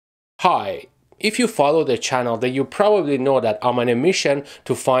Hi, if you follow the channel, then you probably know that I'm on a mission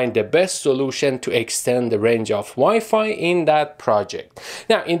to find the best solution to extend the range of Wi-Fi in that project.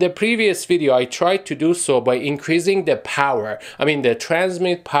 Now, in the previous video, I tried to do so by increasing the power, the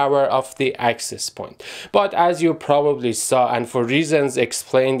transmit power of the access point. But as you probably saw, and for reasons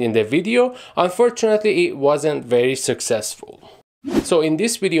explained in the video, unfortunately, it wasn't very successful. So in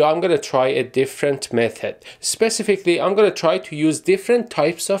this video, I'm going to try a different method. Specifically, I'm going to try to use different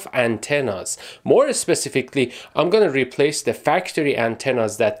types of antennas. More specifically, I'm going to replace the factory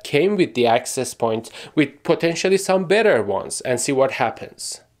antennas that came with the access point with potentially some better ones and see what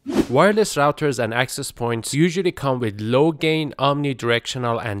happens. Wireless routers and access points usually come with low gain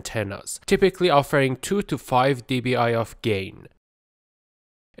omnidirectional antennas, typically offering 2 to 5 dBi of gain.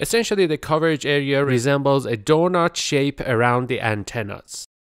 Essentially, the coverage area resembles a donut shape around the antennas.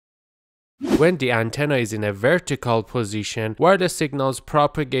 When the antenna is in a vertical position, wireless signals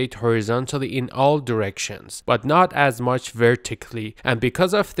propagate horizontally in all directions, but not as much vertically, and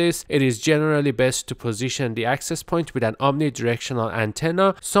because of this, it is generally best to position the access point with an omnidirectional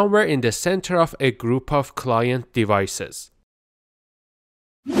antenna somewhere in the center of a group of client devices.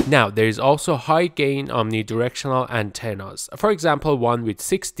 Now, there is also high gain omnidirectional antennas, for example one with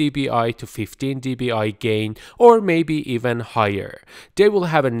 6 dBi to 15 dBi gain, or maybe even higher. They will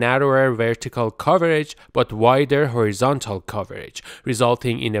have a narrower vertical coverage but wider horizontal coverage,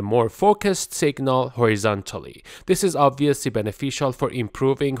 resulting in a more focused signal horizontally. This is obviously beneficial for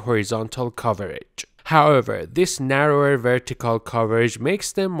improving horizontal coverage. However, this narrower vertical coverage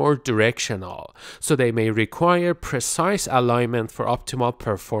makes them more directional, so they may require precise alignment for optimal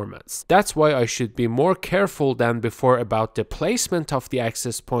performance. That's why I should be more careful than before about the placement of the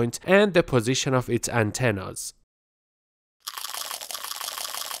access point and the position of its antennas.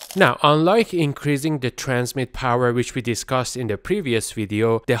 Now, unlike increasing the transmit power which we discussed in the previous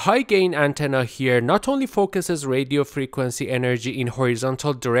video, the high gain antenna here not only focuses radio frequency energy in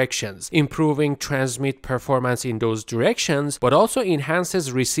horizontal directions, improving transmit performance in those directions, but also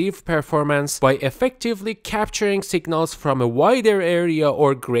enhances receive performance by effectively capturing signals from a wider area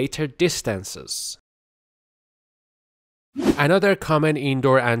or greater distances. Another common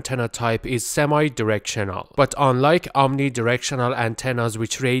indoor antenna type is semi-directional, but unlike omnidirectional antennas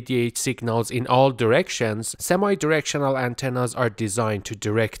which radiate signals in all directions, semi-directional antennas are designed to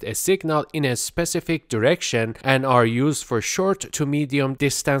direct a signal in a specific direction and are used for short to medium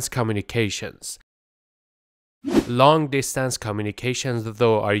distance communications. Long distance communications,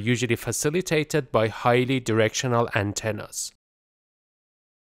 though, are usually facilitated by highly directional antennas.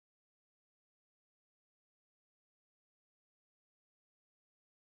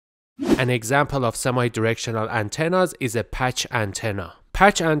 An example of semi-directional antennas is a patch antenna.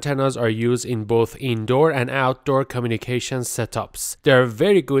 Patch antennas are used in both indoor and outdoor communication setups. They are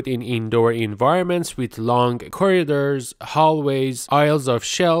very good in indoor environments with long corridors, hallways, aisles of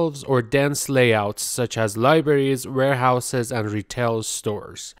shelves, or dense layouts such as libraries, warehouses, and retail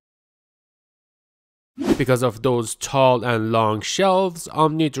stores. Because of those tall and long shelves,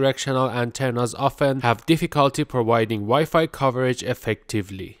 omnidirectional antennas often have difficulty providing Wi-Fi coverage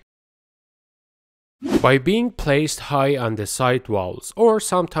effectively. By being placed high on the side walls, or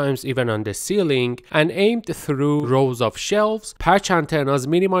sometimes even on the ceiling, and aimed through rows of shelves, patch antennas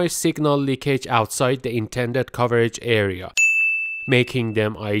minimize signal leakage outside the intended coverage area, making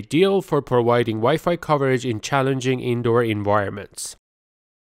them ideal for providing Wi-Fi coverage in challenging indoor environments.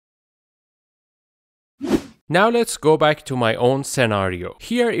 Now let's go back to my own scenario.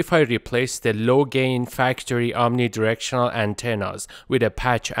 Here, if I replace the low gain factory omnidirectional antennas with a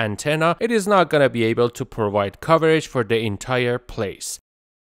patch antenna, it is not going to be able to provide coverage for the entire place.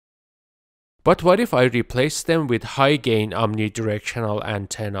 But what if I replace them with high gain omnidirectional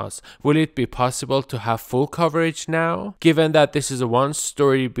antennas? Will it be possible to have full coverage now? Given that this is a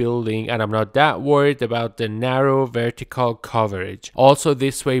one-story building and I'm not that worried about the narrow vertical coverage. Also,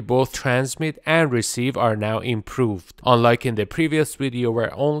 this way both transmit and receive are now improved, unlike in the previous video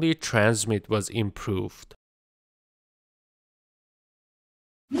where only transmit was improved.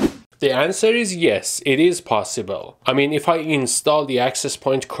 The answer is yes, it is possible. If I install the access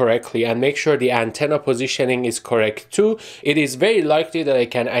point correctly and make sure the antenna positioning is correct too, it is very likely that I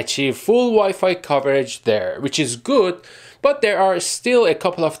can achieve full Wi-Fi coverage there, which is good, but there are still a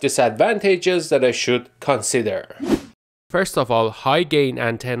couple of disadvantages that I should consider. First of all, high gain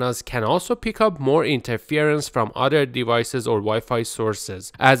antennas can also pick up more interference from other devices or Wi-Fi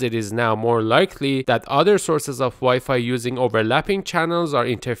sources, as it is now more likely that other sources of Wi-Fi using overlapping channels are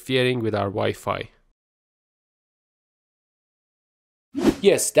interfering with our Wi-Fi.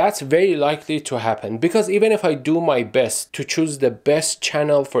 Yes, that's very likely to happen, because even if I do my best to choose the best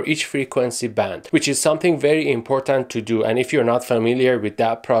channel for each frequency band, which is something very important to do, and if you're not familiar with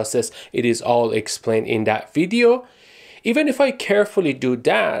that process, it is all explained in that video. Even if I carefully do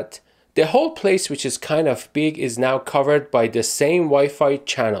that, the whole place, which is kind of big, is now covered by the same Wi-Fi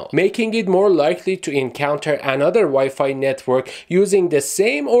channel, making it more likely to encounter another Wi-Fi network using the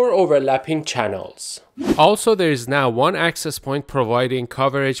same or overlapping channels. Also, there is now one access point providing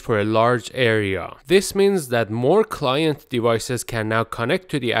coverage for a large area. This means that more client devices can now connect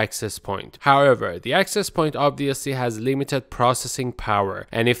to the access point. However, the access point obviously has limited processing power,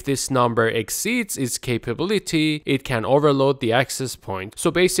 and if this number exceeds its capability, it can overload the access point.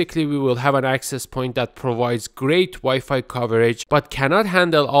 So basically, we will have an access point that provides great Wi-Fi coverage but cannot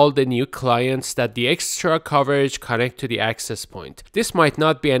handle all the new clients that the extra coverage connect to the access point. This might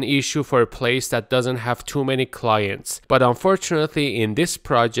not be an issue for a place that doesn't have too many clients, but unfortunately in this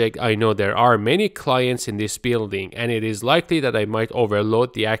project I know there are many clients in this building, and it is likely that I might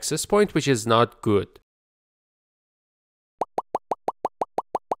overload the access point, which is not good.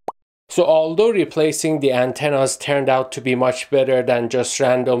 So although replacing the antennas turned out to be much better than just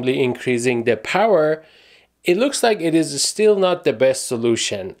randomly increasing the power, it looks like it is still not the best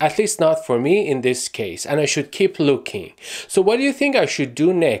solution, at least not for me in this case, and I should keep looking. So what do you think I should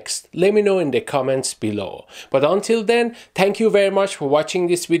do next? Let me know in the comments below. But until then, thank you very much for watching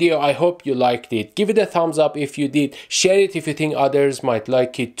this video. I hope you liked it. Give it a thumbs up if you did, share it if you think others might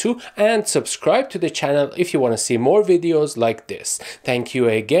like it too, and subscribe to the channel if you want to see more videos like this. Thank you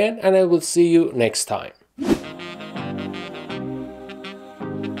again, and I will see you next time.